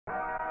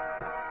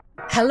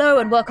Hello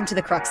and welcome to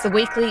The Crux, the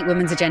weekly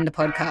Women's Agenda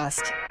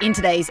podcast. In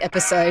today's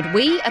episode,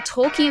 we are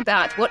talking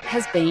about what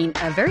has been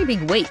a very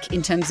big week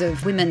in terms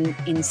of women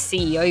in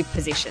CEO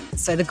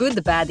positions. So the good,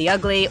 the bad, the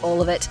ugly, all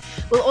of it.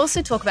 We'll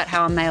also talk about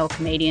how a male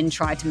comedian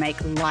tried to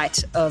make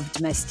light of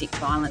domestic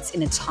violence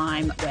in a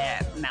time where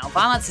male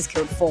violence has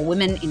killed 4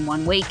 women in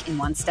 1 week in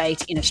 1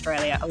 state in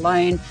Australia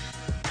alone.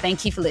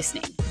 Thank you for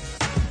listening.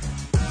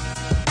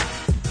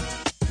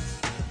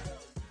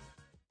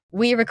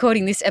 We are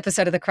recording this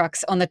episode of The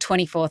Crux on the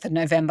 24th of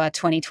November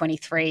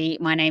 2023.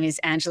 My name is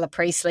Angela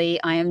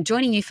Priestley. I am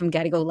joining you from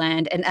Gadigal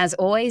land, and as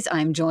always, I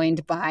am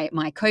joined by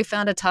my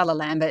co-founder, Tyler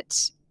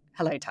Lambert.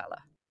 Hello, Tyler.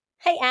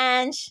 Hey,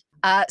 Ange.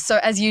 So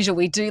as usual,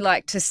 we do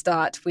like to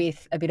start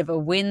with a bit of a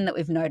win that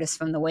we've noticed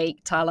from the week.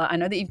 Tyler, I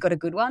know that you've got a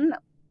good one.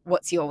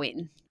 What's your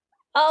win?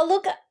 Oh,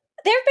 look,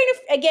 there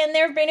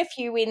have been a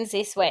few wins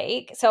this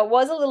week, so it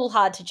was a little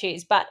hard to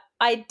choose, but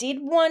I did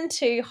want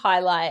to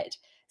highlight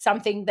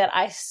something that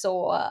I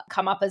saw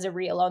come up as a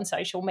reel on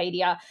social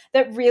media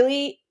that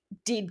really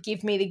did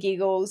give me the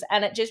giggles,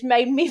 and it just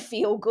made me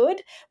feel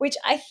good, which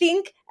I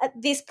think at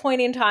this point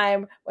in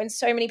time when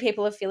so many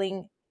people are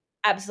feeling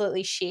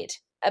absolutely shit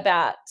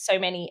about so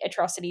many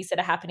atrocities that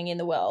are happening in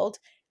the world,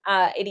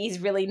 it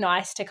is really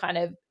nice to kind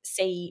of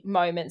see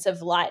moments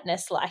of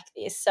lightness like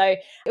this. So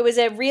it was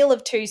a reel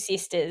of 2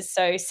 sisters,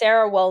 so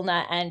Sarah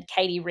Wallner and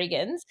Katie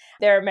Riggins.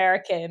 They're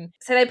American.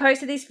 So they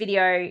posted this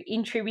video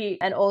in tribute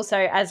and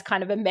also as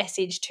kind of a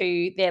message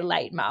to their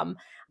late mum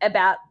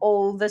about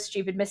all the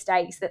stupid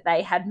mistakes that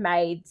they had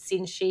made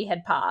since she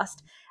had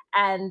passed.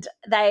 And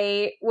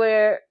they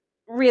were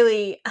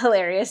really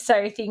hilarious.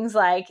 So things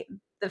like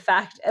the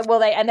fact,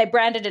 they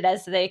branded it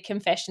as their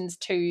confessions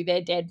to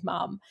their dead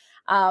mum.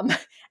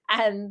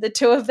 And the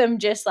 2 of them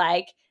just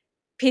like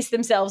pissed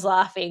themselves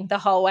laughing the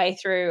whole way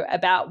through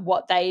about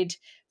what they'd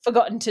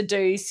forgotten to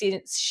do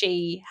since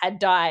she had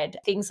died.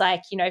 Things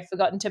like,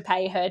 forgotten to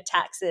pay her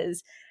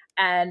taxes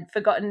and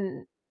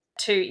forgotten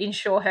to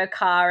insure her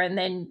car and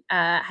then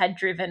had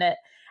driven it.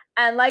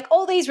 And like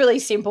all these really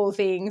simple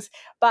things,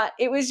 but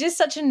it was just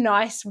such a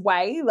nice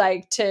way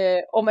like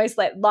to almost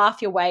like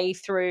laugh your way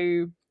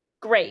through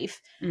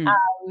grief.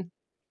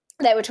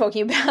 They were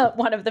talking about,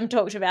 one of them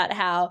talked about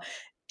how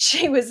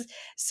she was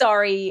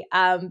sorry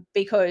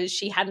because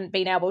she hadn't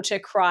been able to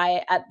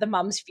cry at the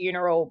mum's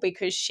funeral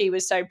because she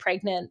was so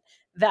pregnant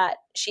that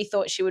she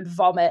thought she would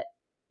vomit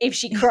if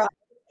she cried.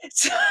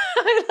 So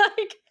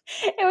like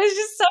it was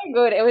just so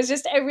good. It was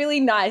just a really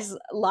nice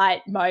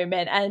light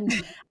moment, and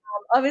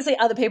obviously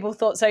other people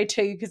thought so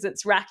too because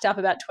it's racked up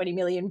about 20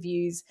 million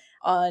views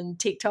on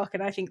TikTok,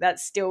 and I think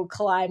that's still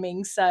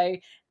climbing. So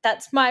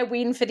that's my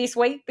win for this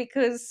week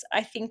because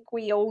I think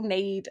we all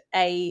need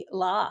a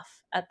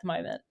laugh at the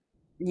moment.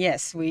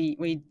 Yes, we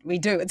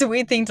do. It's a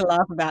weird thing to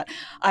laugh about.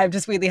 I've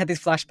just weirdly had this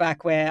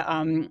flashback where,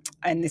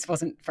 and this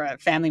wasn't for a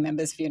family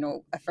member's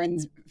funeral, a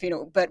friend's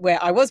funeral, but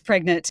where I was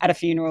pregnant at a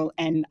funeral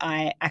and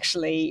I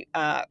actually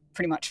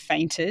pretty much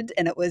fainted,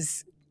 and it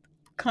was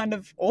kind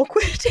of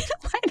awkward in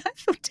a way, and I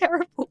feel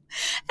terrible.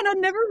 And I'd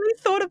never really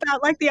thought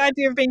about like the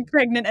idea of being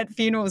pregnant at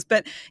funerals,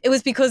 but it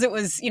was because it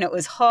was, it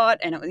was hot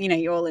and it was,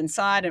 you're all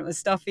inside and it was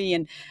stuffy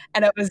and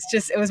it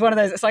was one of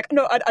those, it's like,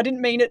 no, I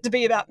didn't mean it to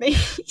be about me.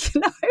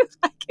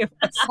 Like it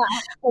was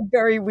a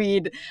very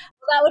weird.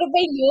 That would have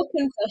been your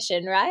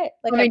confession, right?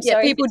 Like, I mean,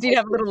 yeah, people did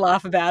have a little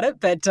laugh about it,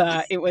 but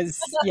it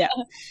was, yeah.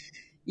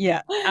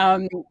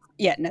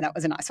 No, that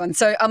was a nice one.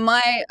 So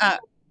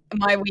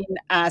my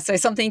win, so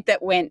something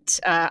that went,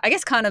 I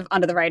guess, kind of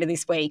under the radar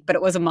this week, but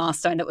it was a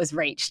milestone that was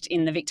reached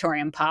in the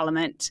Victorian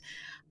Parliament.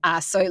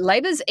 So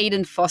Labor's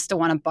Eden Foster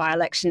won a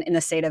by-election in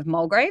the seat of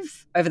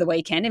Mulgrave over the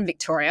weekend in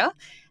Victoria,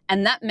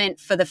 and that meant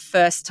for the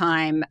first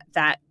time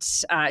that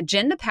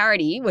gender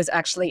parity was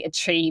actually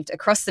achieved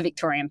across the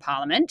Victorian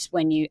Parliament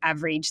when you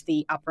average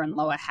the upper and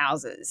lower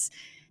houses.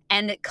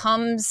 And it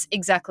comes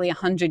exactly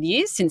 100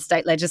 years since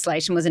state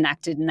legislation was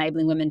enacted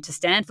enabling women to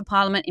stand for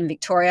Parliament in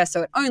Victoria.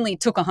 So it only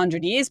took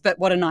 100 years, but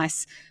what a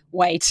nice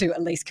way to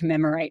at least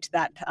commemorate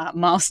that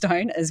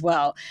milestone as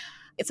well.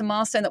 It's a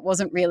milestone that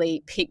wasn't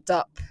really picked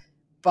up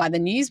by the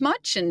news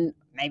much, and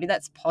maybe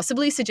that's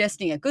possibly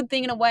suggesting a good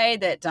thing in a way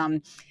that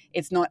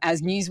it's not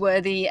as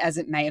newsworthy as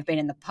it may have been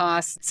in the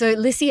past. So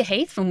Lycia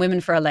Heath from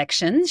Women for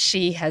Elections,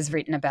 she has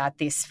written about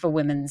this for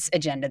Women's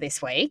Agenda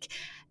this week.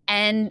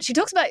 And she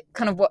talks about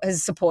kind of what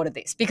has supported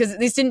this, because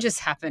this didn't just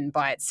happen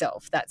by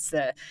itself. That's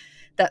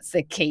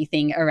the key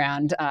thing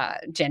around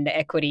gender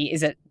equity,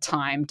 is that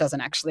time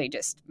doesn't actually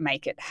just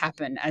make it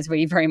happen, as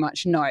we very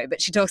much know. But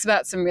she talks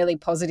about some really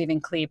positive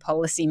and clear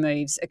policy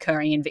moves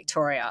occurring in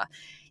Victoria,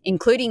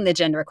 including the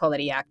Gender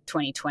Equality Act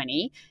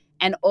 2020,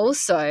 and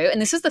also, and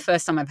this was the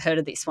first time I've heard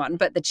of this one,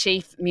 but the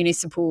Chief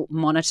Municipal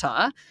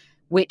Monitor,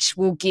 which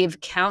will give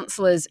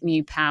councillors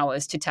new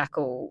powers to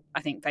tackle,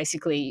 I think,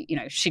 basically,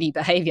 shitty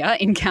behaviour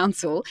in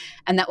council,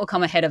 and that will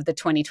come ahead of the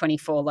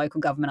 2024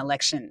 local government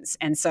elections.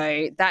 And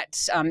so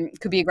that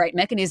could be a great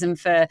mechanism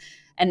for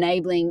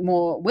enabling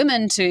more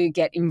women to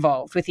get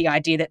involved, with the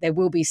idea that there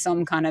will be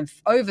some kind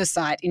of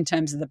oversight in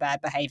terms of the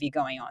bad behaviour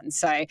going on.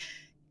 So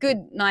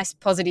good, nice,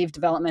 positive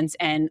developments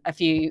and a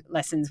few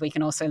lessons we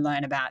can also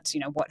learn about,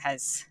 what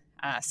has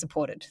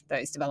supported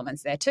those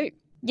developments there too.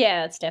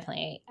 Yeah, it's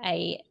definitely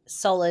a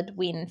solid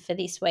win for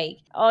this week.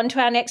 On to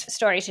our next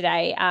story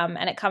today,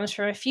 and it comes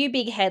from a few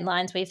big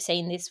headlines we've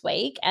seen this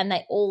week, and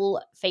they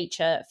all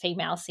feature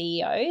female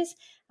CEOs.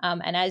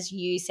 And as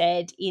you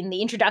said in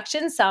the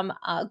introduction, some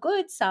are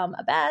good, some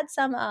are bad,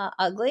 some are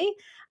ugly.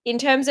 In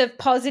terms of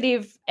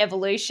positive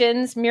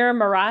evolutions, Mira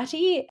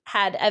Murati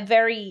had a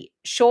very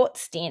short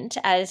stint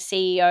as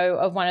CEO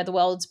of one of the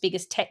world's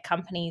biggest tech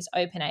companies,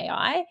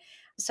 OpenAI.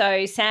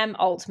 So Sam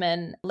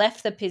Altman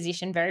left the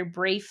position very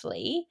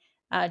briefly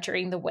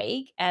during the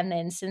week and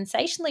then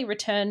sensationally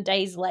returned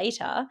days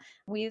later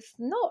with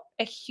not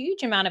a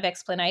huge amount of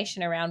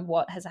explanation around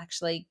what has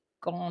actually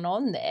gone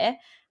on there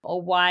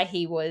or why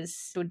he was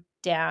stood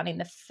down in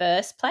the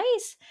first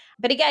place.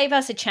 But he gave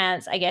us a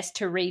chance, I guess,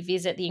 to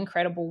revisit the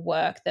incredible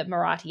work that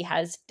Murati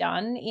has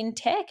done in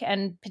tech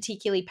and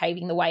particularly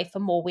paving the way for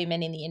more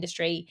women in the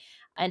industry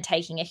and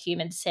taking a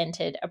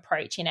human-centered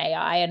approach in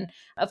AI. And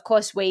of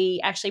course, we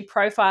actually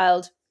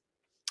profiled,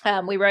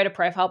 we wrote a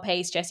profile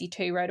piece, Jessie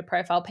too wrote a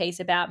profile piece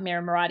about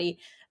Mira Murati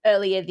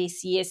earlier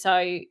this year.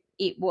 So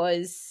it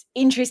was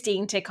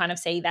interesting to kind of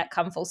see that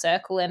come full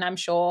circle. And I'm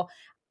sure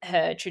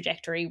her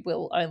trajectory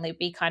will only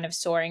be kind of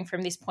soaring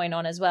from this point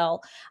on as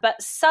well. But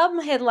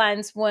some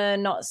headlines were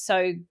not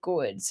so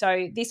good.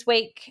 So this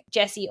week,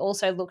 Jessie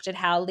also looked at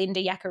how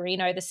Linda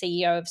Yaccarino, the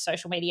CEO of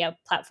social media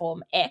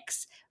platform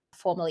X,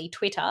 formerly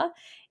Twitter,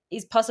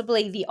 is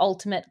possibly the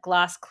ultimate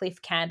glass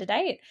cliff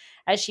candidate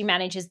as she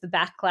manages the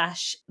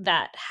backlash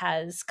that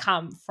has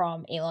come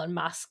from Elon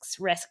Musk's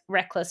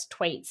reckless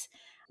tweets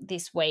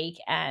this week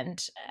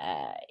and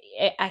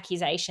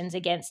accusations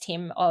against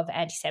him of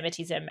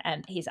anti-Semitism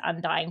and his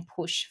undying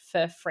push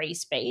for free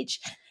speech.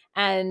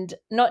 And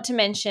not to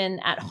mention,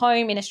 at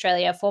home in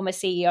Australia, former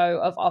CEO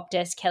of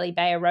Optus, Kelly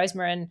Bayer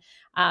Rosmarin,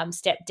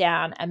 stepped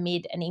down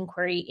amid an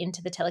inquiry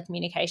into the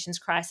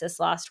telecommunications crisis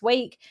last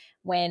week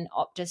when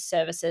Optus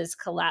services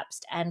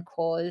collapsed and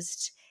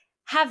caused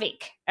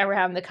havoc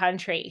around the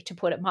country, to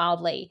put it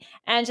mildly.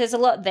 And there's a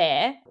lot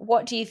there.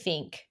 What do you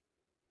think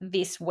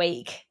this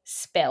week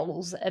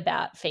spells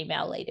about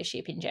female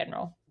leadership in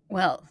general?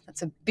 Well,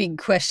 that's a big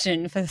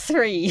question for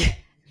three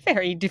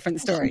very different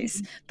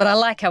stories, but I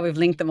like how we've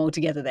linked them all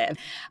together there.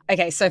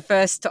 Okay, so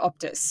first to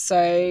Optus.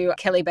 So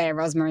Kelly Bayer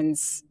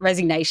Rosmarin's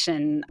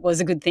resignation was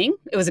a good thing.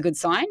 It was a good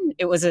sign.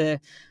 It was I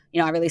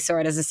really saw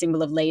it as a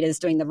symbol of leaders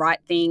doing the right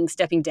thing,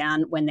 stepping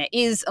down when there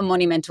is a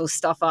monumental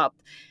stuff up,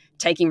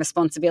 taking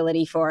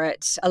responsibility for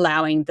it,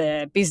 allowing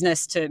the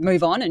business to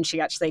move on. And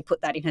she actually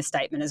put that in her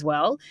statement as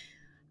well.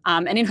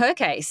 And in her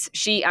case,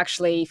 she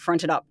actually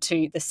fronted up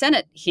to the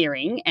Senate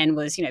hearing and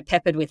was,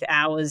 peppered with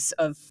hours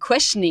of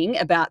questioning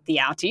about the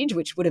outage,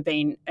 which would have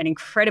been an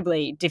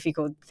incredibly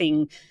difficult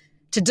thing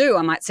to do.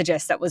 I might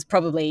suggest that was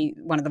probably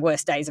one of the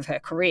worst days of her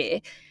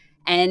career.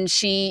 And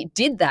she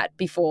did that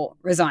before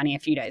resigning a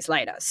few days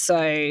later.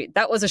 So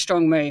that was a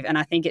strong move. And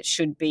I think it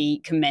should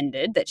be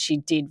commended that she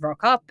did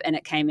rock up, and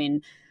it came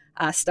in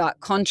stark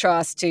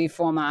contrast to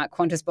former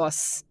Qantas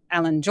boss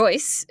Alan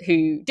Joyce,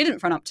 who didn't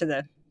front up to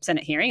the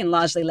Senate hearing and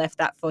largely left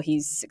that for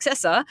his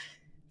successor,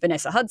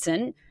 Vanessa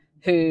Hudson,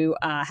 who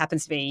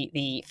happens to be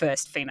the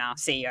first female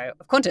CEO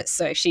of Qantas.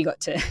 So she got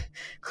to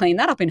clean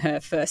that up in her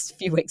first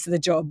few weeks of the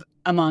job,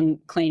 among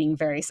cleaning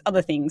various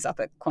other things up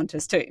at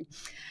Qantas too.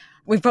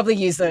 We've probably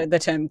used the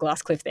term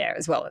glass cliff there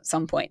as well at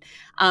some point.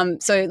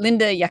 So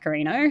Linda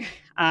Yaccarino,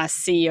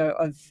 CEO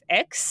of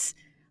X,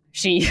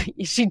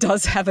 she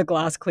does have a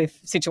glass cliff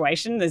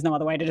situation. There's no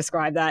other way to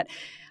describe that.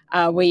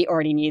 We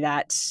already knew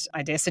that.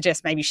 I dare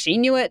suggest maybe she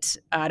knew it.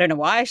 I don't know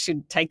why I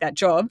should take that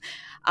job.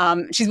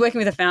 She's working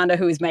with a founder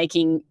who is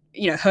making,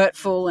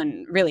 hurtful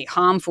and really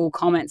harmful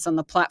comments on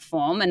the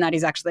platform. And that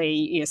is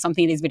actually,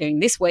 something that he's been doing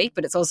this week,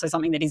 but it's also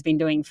something that he's been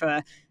doing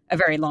for a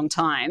very long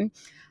time.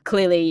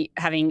 Clearly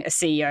having a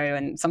CEO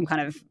and some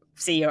kind of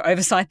CEO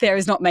oversight there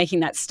is not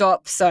making that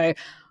stop. So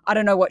I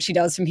don't know what she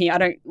does from here.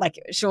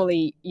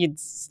 Surely you'd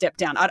step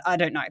down. I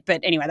don't know. But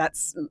anyway,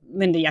 that's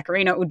Linda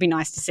Yaccarino. It would be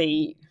nice to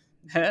see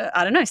her,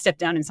 step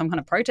down in some kind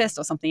of protest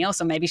or something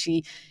else. Or maybe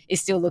she is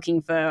still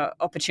looking for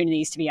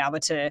opportunities to be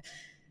able to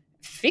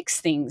fix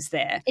things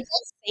there. It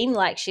does seem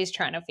like she's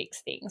trying to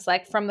fix things,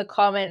 like from the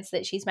comments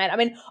that she's made. I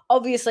mean,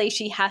 obviously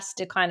she has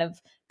to kind of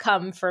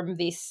come from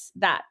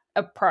that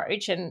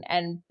approach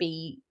and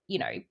be,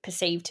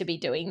 perceived to be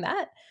doing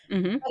that.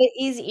 Mm-hmm. But it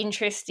is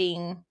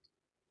interesting,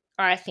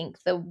 I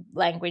think, the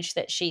language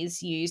that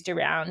she's used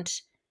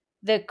around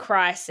the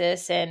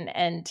crisis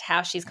and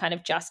how she's kind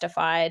of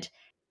justified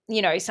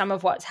some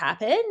of what's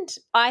happened.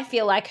 I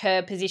feel like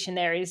her position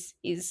there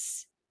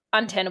is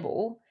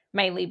untenable,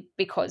 mainly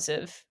because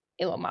of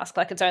Elon Musk.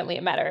 Like, it's only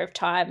a matter of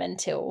time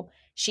until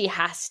she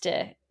has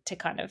to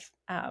kind of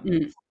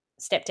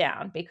step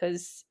down,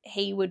 because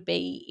he would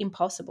be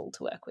impossible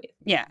to work with.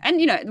 Yeah, and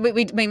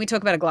we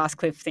talk about a glass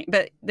cliff thing,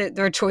 but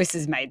there are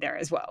choices made there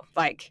as well.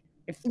 Like,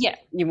 if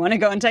you want to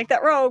go and take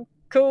that role,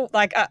 cool.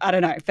 Like, I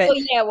don't know, but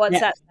what's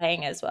that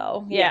saying as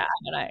well? Yeah,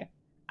 I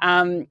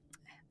don't know.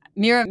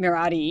 Mira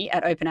Murati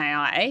at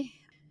OpenAI,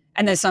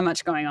 and there's so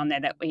much going on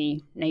there that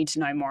we need to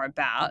know more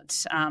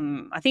about.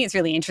 I think it's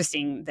really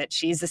interesting that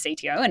she's the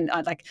CTO, and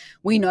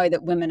we know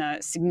that women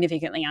are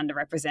significantly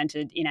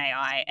underrepresented in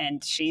AI,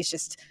 and she's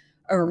just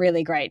a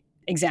really great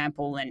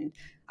example. And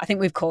I think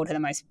we've called her the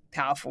most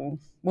powerful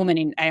woman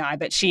in AI,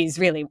 but she's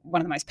really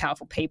one of the most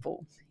powerful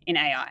people in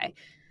AI.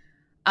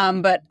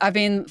 But I've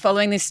been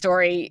following this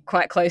story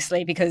quite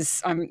closely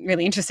because I'm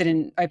really interested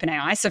in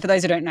OpenAI. So for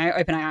those who don't know,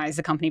 OpenAI is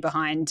the company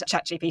behind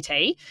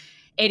ChatGPT.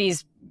 It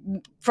is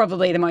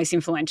probably the most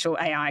influential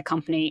AI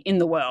company in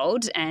the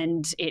world,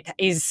 and it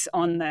is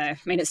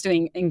it's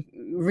doing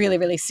really,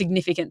 really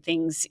significant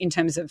things in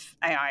terms of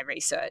AI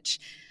research,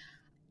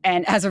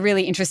 and has a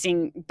really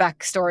interesting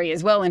backstory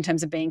as well in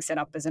terms of being set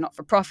up as a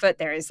not-for-profit.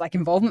 There is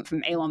involvement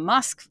from Elon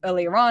Musk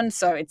earlier on,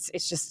 so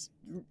it's just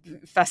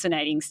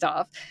fascinating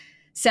stuff.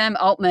 Sam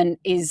Altman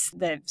is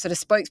the sort of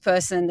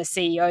spokesperson, the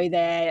CEO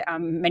there.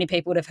 Many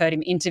people would have heard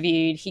him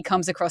interviewed. He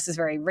comes across as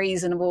very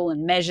reasonable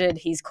and measured.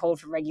 He's called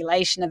for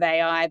regulation of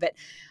AI, but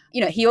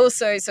he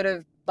also sort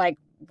of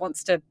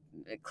wants to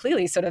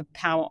clearly sort of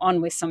power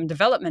on with some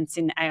developments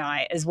in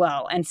AI as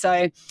well. And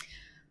so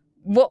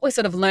what we're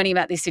sort of learning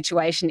about this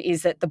situation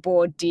is that the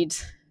board did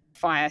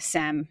fire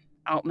Sam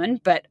Altman,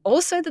 but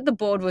also that the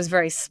board was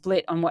very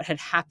split on what had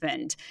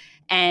happened.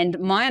 And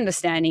my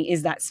understanding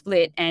is that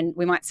split, and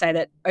we might say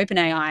that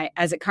OpenAI,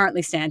 as it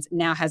currently stands,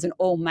 now has an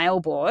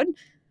all-male board.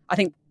 I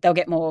think they'll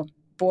get more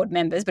board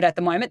members, but at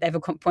the moment they've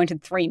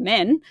appointed 3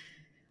 men,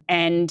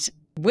 and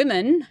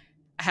women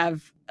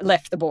have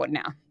left the board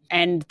now.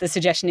 And the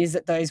suggestion is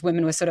that those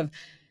women were sort of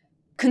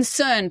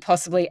concerned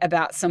possibly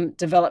about some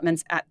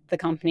developments at the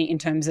company in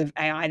terms of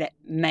AI that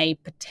may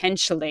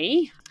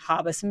potentially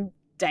harbour some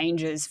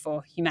dangers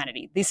for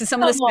humanity. This is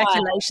some of the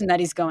speculation that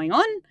is going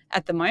on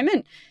at the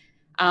moment.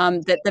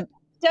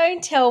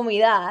 Don't tell me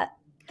that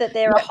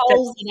there are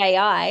holes in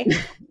AI.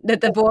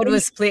 That the board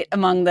was split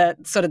among the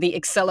sort of the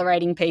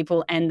accelerating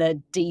people and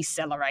the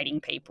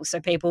decelerating people. So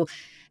people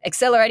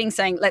accelerating,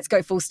 saying, let's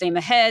go full steam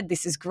ahead.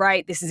 This is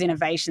great. This is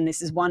innovation.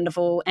 This is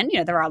wonderful. And,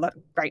 there are a lot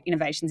of great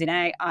innovations in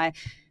AI.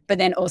 But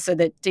then also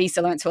the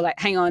decelerants were like,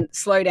 hang on,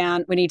 slow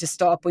down. We need to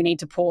stop. We need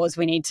to pause.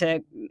 We need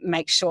to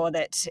make sure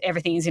that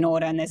everything is in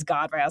order and there's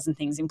guardrails and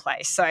things in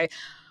place. So,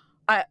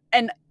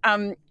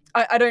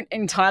 I don't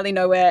entirely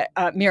know where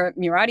Mira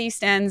Murati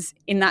stands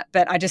in that,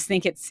 but I just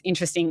think it's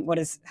interesting what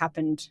has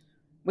happened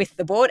with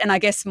the board. And I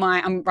guess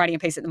I'm writing a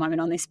piece at the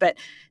moment on this, but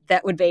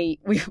that would be,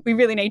 we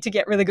really need to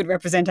get really good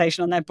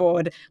representation on that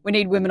board. We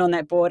need women on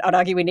that board. I'd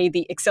argue we need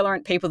the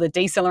accelerant people, the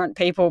decelerant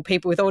people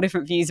with all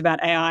different views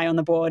about AI on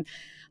the board.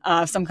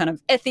 Some kind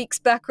of ethics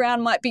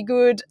background might be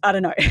good. I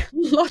don't know.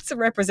 Lots of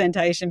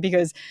representation,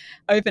 because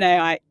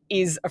OpenAI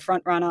is a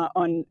front runner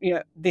on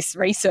this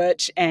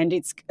research, and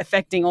it's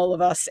affecting all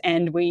of us,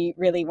 and we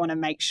really want to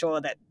make sure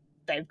that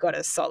they've got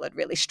a solid,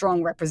 really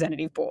strong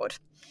representative board.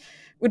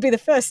 Would be the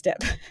first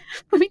step.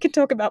 We can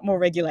talk about more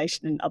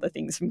regulation and other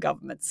things from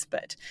governments,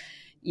 but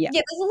yeah.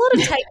 Yeah, there's a lot of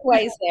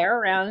takeaways there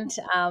around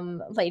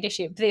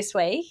leadership this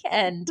week,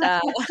 and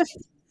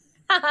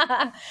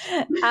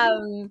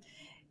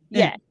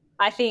yeah.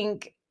 I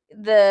think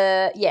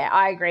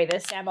I agree. The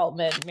Sam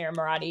Altman, Mira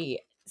Murati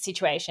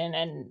situation,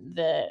 and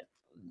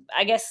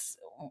I guess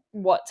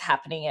what's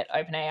happening at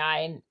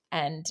OpenAI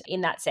and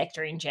in that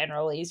sector in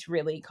general is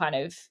really kind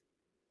of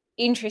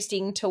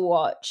interesting to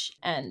watch.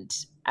 And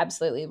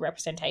absolutely,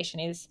 representation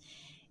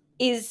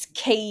is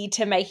key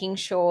to making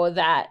sure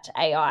that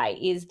AI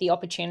is the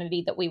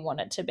opportunity that we want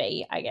it to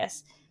be, I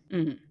guess.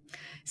 Mm-hmm.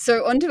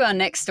 So on to our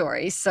next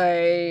story.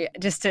 So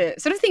just to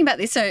sort of think about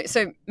this.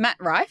 So Matt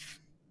Rife,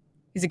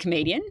 he's a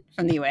comedian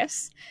from the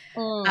US.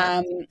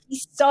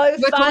 He's so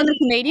funny.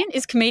 Comedian?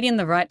 Is comedian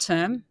the right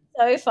term?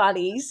 So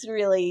funny.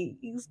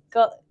 He's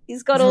got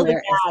all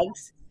the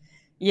gags.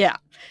 Yeah.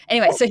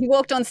 Anyway, so he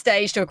walked on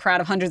stage to a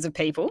crowd of hundreds of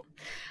people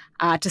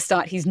to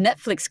start his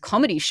Netflix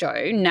comedy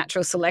show,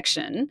 Natural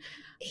Selection.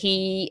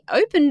 He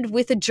opened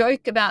with a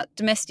joke about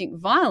domestic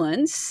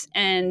violence,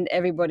 and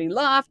everybody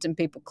laughed and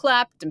people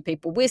clapped and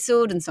people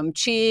whistled and some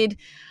cheered.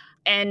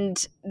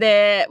 And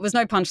there was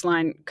no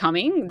punchline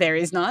coming. There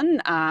is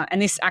none.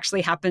 And this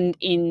actually happened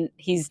in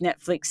his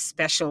Netflix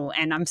special.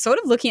 And I'm sort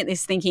of looking at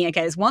this thinking,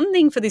 okay, there's one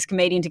thing for this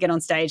comedian to get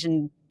on stage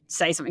and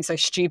say something so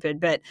stupid,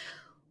 but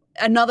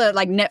another,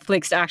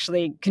 Netflix to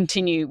actually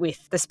continue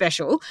with the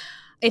special.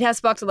 It has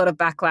sparked a lot of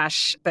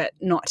backlash, but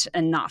not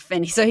enough.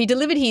 And so he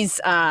delivered his,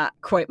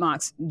 quote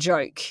marks,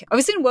 joke.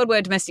 Obviously, in a world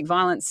where domestic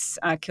violence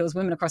kills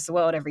women across the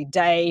world every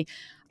day,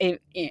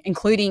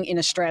 including in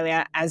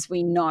Australia, as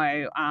we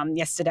know.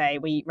 Yesterday,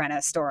 we ran a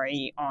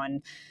story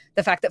on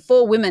the fact that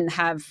 4 women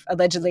have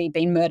allegedly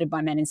been murdered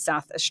by men in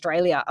South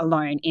Australia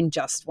alone in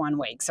just 1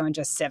 week, so in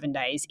just 7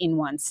 days in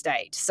one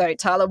state. So,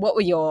 Tala, what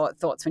were your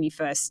thoughts when you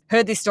first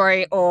heard this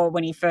story or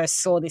when you first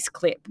saw this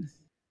clip?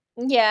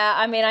 Yeah,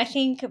 I mean, I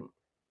think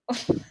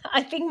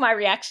my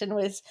reaction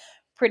was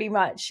pretty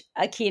much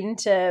akin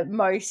to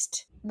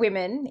most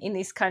women in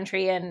this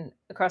country and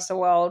across the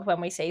world when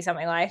we see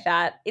something like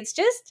that. It's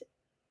just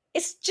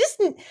it's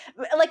just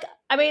like,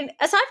 I mean,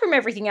 aside from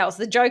everything else,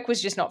 the joke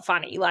was just not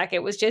funny. Like,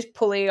 it was just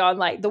pulling on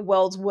like the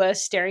world's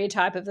worst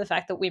stereotype of the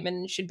fact that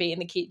women should be in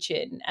the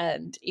kitchen,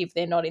 and if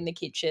they're not in the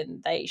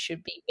kitchen, they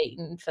should be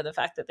beaten for the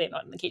fact that they're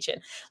not in the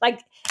kitchen.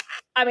 Like,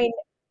 I mean,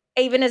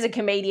 even as a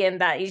comedian,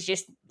 that is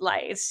just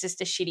like, it's just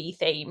a shitty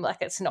theme. Like,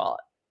 it's not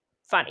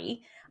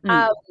funny.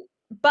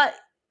 But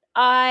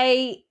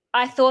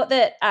I thought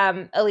that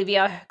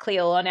Olivia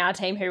Cleal on our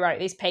team, who wrote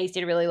this piece,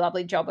 did a really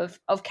lovely job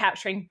of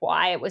capturing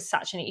why it was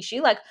such an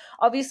issue. Like,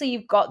 obviously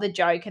you've got the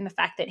joke and the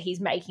fact that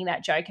he's making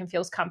that joke and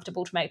feels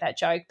comfortable to make that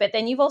joke, but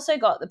then you've also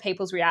got the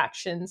people's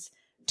reactions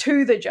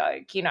to the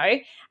joke, you know?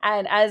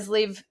 And as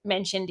Liv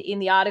mentioned in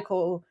the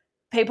article,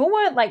 people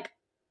weren't like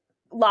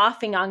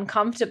laughing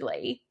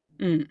uncomfortably.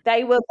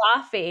 They were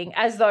laughing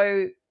as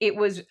though it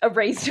was a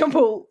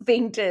reasonable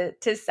thing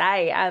to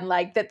say, and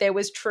like that there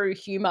was true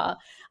humor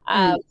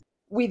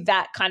with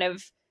that kind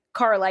of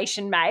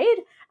correlation made.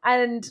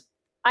 And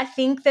I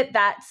think that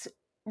that's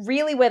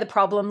really where the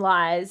problem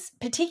lies,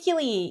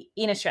 particularly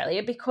in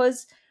Australia,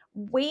 because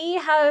we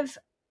have,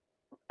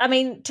 I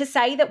mean, to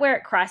say that we're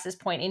at crisis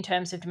point in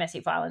terms of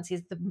domestic violence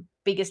is the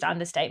biggest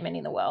understatement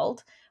in the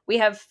world. We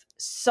have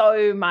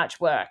so much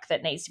work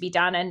that needs to be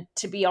done. And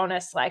to be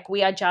honest, like,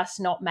 we are just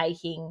not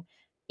making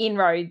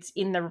inroads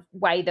in the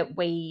way that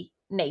we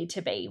need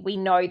to be. We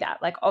know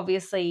that. Like,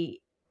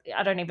 obviously,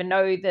 I don't even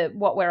know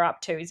what we're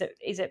up to. Is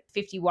it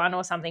 51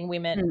 or something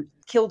women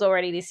killed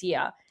already this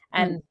year?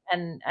 And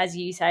as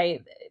you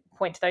say,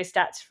 point to those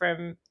stats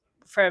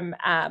from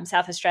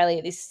South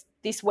Australia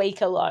this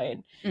week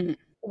alone.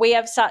 We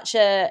have such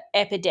a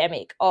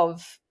epidemic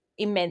of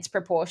immense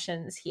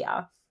proportions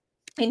here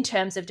in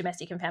terms of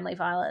domestic and family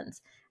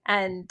violence.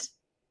 And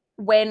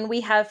when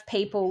we have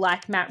people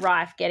like Matt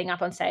Rife getting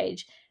up on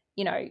stage,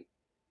 you know,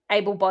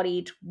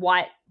 able-bodied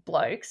white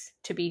blokes,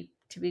 to be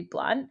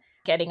blunt,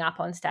 getting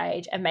up on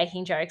stage and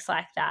making jokes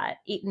like that,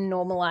 it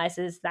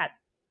normalizes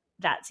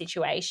that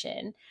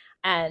situation.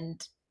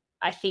 And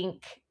I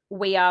think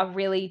we are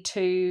really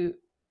too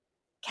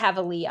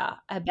cavalier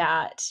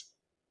about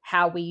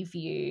how we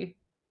view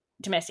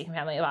domestic and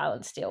family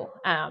violence still.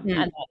 And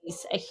that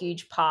is a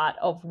huge part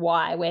of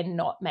why we're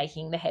not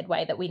making the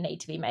headway that we need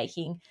to be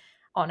making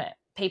on it.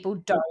 People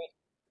don't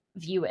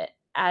view it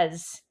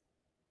as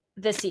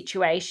the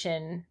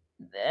situation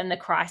and the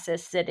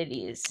crisis that it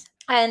is.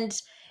 And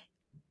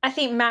I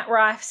think Matt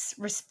Rife's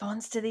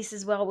response to this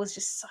as well was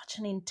just such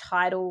an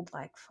entitled,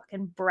 like,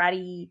 fucking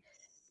bratty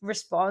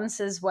response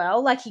as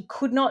well. Like, he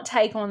could not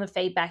take on the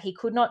feedback. He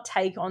could not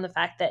take on the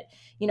fact that,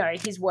 you know,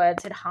 his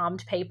words had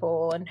harmed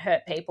people and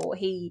hurt people.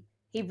 He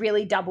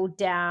really doubled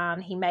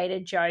down. He made a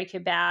joke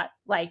about,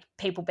 like,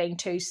 people being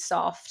too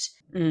soft.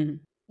 You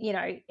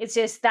know, it's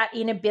just that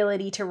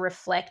inability to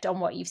reflect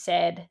on what you've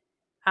said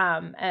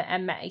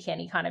and make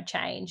any kind of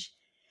change.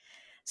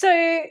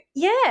 So,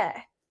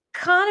 yeah,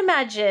 can't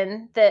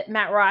imagine that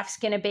Matt Rife's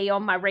going to be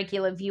on my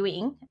regular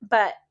viewing.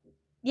 But,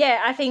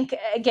 yeah, I think,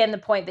 again, the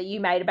point that you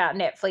made about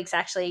Netflix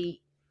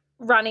actually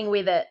running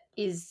with it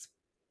is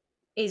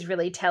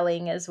really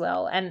telling as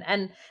well.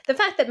 And the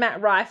fact that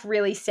Matt Rife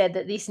really said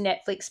that this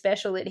Netflix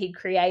special that he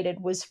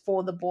created was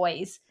for the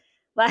boys.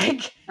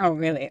 Like, oh,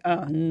 really?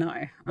 Oh, no.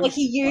 Like,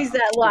 he used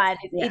that line.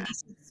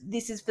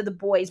 This is for the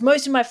boys.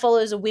 Most of my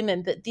followers are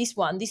women, but this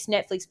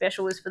Netflix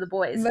special is for the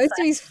boys. Most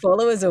of his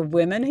followers are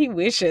women, he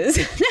wishes.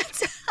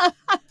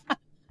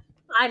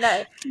 I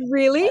know.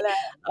 Really?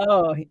 I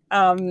know.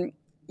 Oh,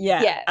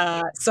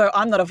 yeah. So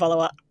I'm not a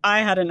follower. I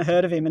hadn't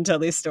heard of him until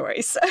this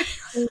story. So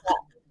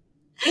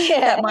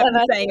that might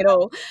be saying it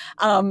all.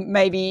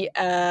 Maybe,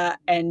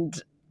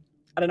 and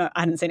I don't know, I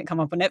hadn't seen it come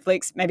up on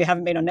Netflix. Maybe I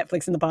haven't been on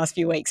Netflix in the past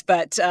few weeks,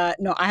 but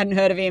no, I hadn't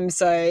heard of him.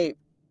 So,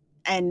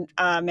 and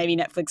maybe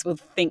Netflix will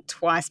think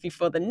twice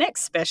before the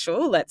next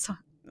special. Let's,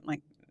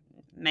 like,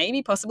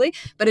 maybe, possibly.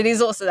 But it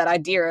is also that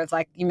idea of,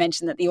 like, you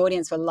mentioned that the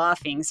audience were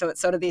laughing. So it's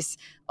sort of this,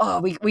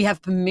 we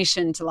have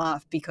permission to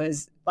laugh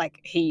because, like,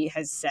 he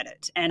has said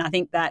it. And I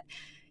think that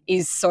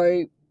is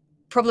so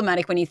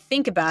problematic when you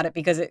think about it,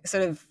 because it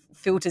sort of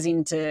filters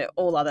into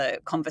all other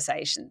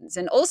conversations,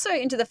 and also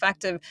into the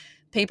fact of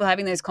people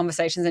having those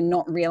conversations and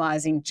not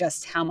realizing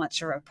just how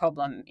much of a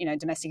problem, you know,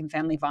 domestic and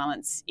family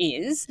violence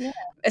is,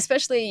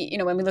 especially, you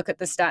know, when we look at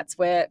the stats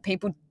where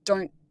people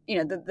don't, you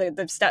know, the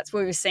stats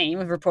we've seen,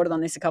 we've reported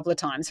on this a couple of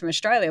times from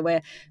Australia,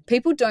 where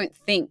people don't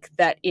think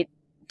that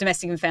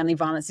domestic and family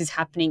violence is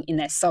happening in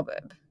their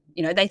suburb.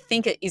 You know, they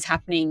think it is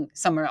happening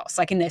somewhere else,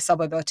 like in their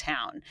suburb or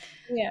town.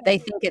 They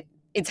think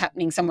it's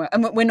happening somewhere,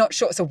 and we're not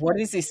sure. So what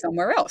is this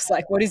somewhere else?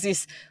 Like, what is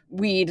this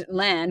weird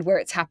land where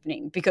it's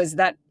happening? Because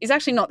that is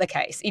actually not the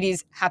case. It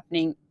is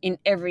happening in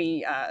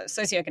every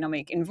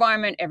socioeconomic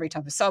environment, every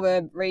type of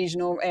suburb,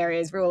 regional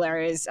areas, rural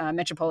areas,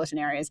 metropolitan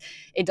areas.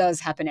 It does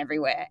happen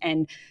everywhere.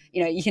 And,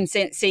 you can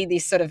see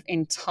this sort of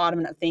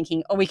entitlement of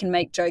thinking, we can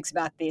make jokes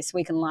about this,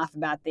 we can laugh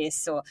about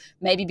this, or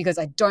maybe because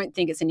I don't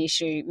think it's an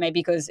issue, maybe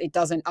because it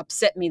doesn't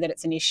upset me that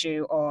it's an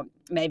issue, or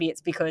maybe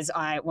it's because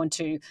I want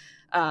to,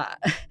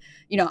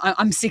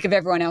 I'm sick of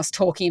everyone else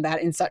talking about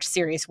it in such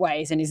serious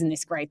ways, and isn't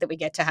this great that we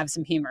get to have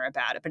some humor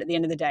about it? But at the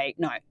end of the day,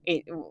 no,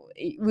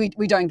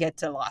 we don't get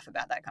to laugh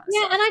about that kind of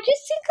stuff. Yeah, and I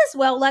just think as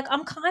well, like,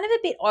 I'm kind of a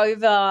bit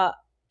over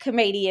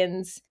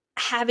comedians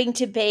having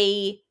to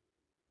be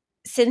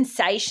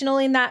sensational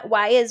in that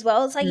way as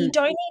well. It's like you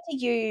don't need to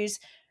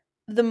use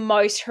the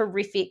most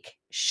horrific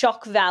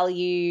shock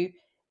value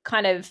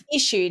kind of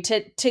issue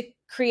to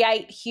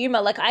create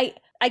humor. Like, I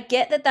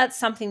get that that's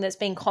something that's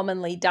been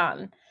commonly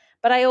done,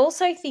 but I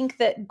also think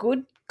that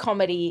good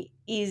comedy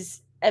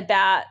is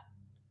about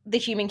the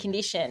human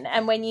condition.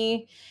 And when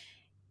you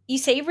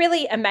see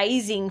really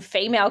amazing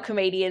female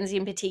comedians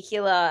in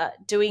particular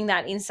doing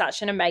that in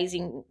such an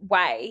amazing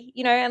way,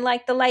 and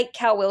like the late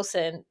Cal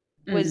Wilson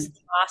was the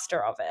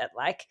master of it.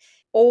 Like,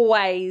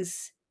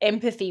 always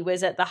empathy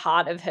was at the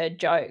heart of her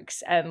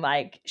jokes, and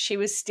like she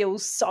was still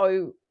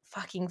so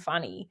fucking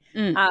funny.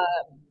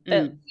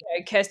 But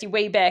Kirsty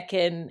Webeck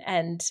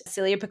and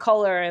Celia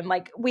Piccola, and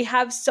like we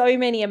have so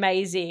many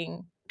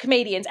amazing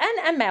comedians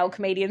and male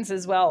comedians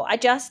as well. I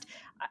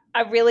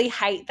really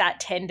hate that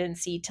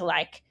tendency to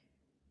like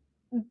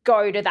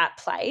go to that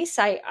place.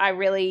 I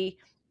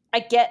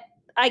get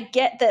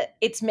that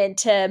it's meant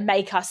to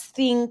make us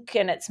think,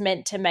 and it's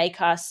meant to make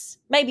us,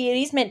 maybe it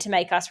is meant to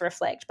make us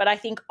reflect, but I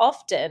think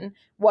often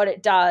what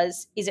it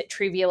does is it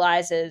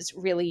trivializes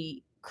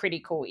really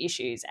critical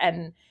issues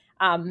and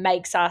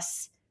makes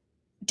us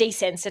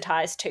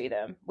desensitized to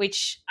them,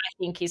 which I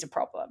think is a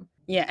problem.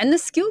 Yeah, and the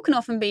skill can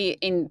often be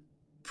in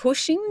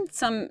pushing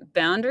some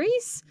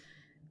boundaries,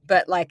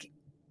 but like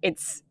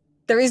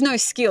there is no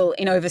skill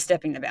in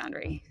overstepping the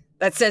boundary.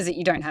 That says that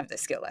you don't have the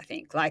skill, I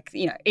think. Like,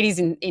 it is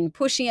in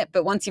pushing it,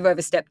 but once you've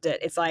overstepped it,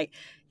 it's like,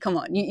 come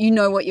on, you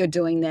know what you're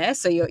doing there,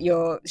 so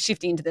you're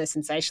shifting into the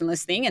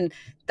sensationalist thing, and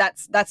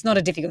that's not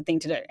a difficult thing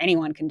to do.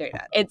 Anyone can do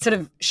that. It sort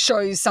of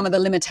shows some of the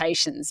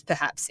limitations,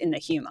 perhaps, in the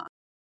humour.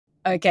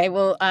 Okay,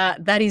 well,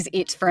 that is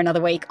it for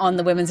another week on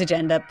the Women's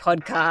Agenda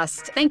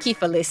podcast. Thank you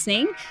for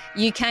listening.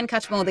 You can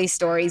catch more of these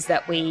stories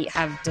that we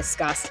have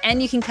discussed,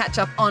 and you can catch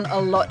up on a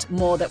lot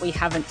more that we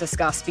haven't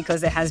discussed,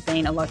 because there has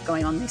been a lot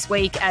going on this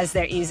week, as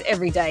there is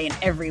every day and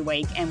every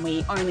week, and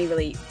we only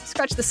really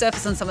scratch the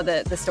surface on some of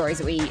the stories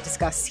that we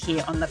discuss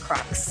here on The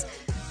Crux.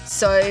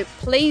 So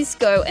please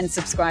go and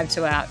subscribe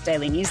to our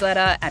daily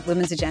newsletter at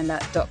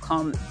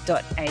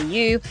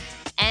womensagenda.com.au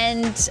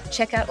and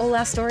check out all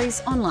our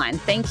stories online.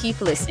 Thank you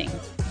for listening.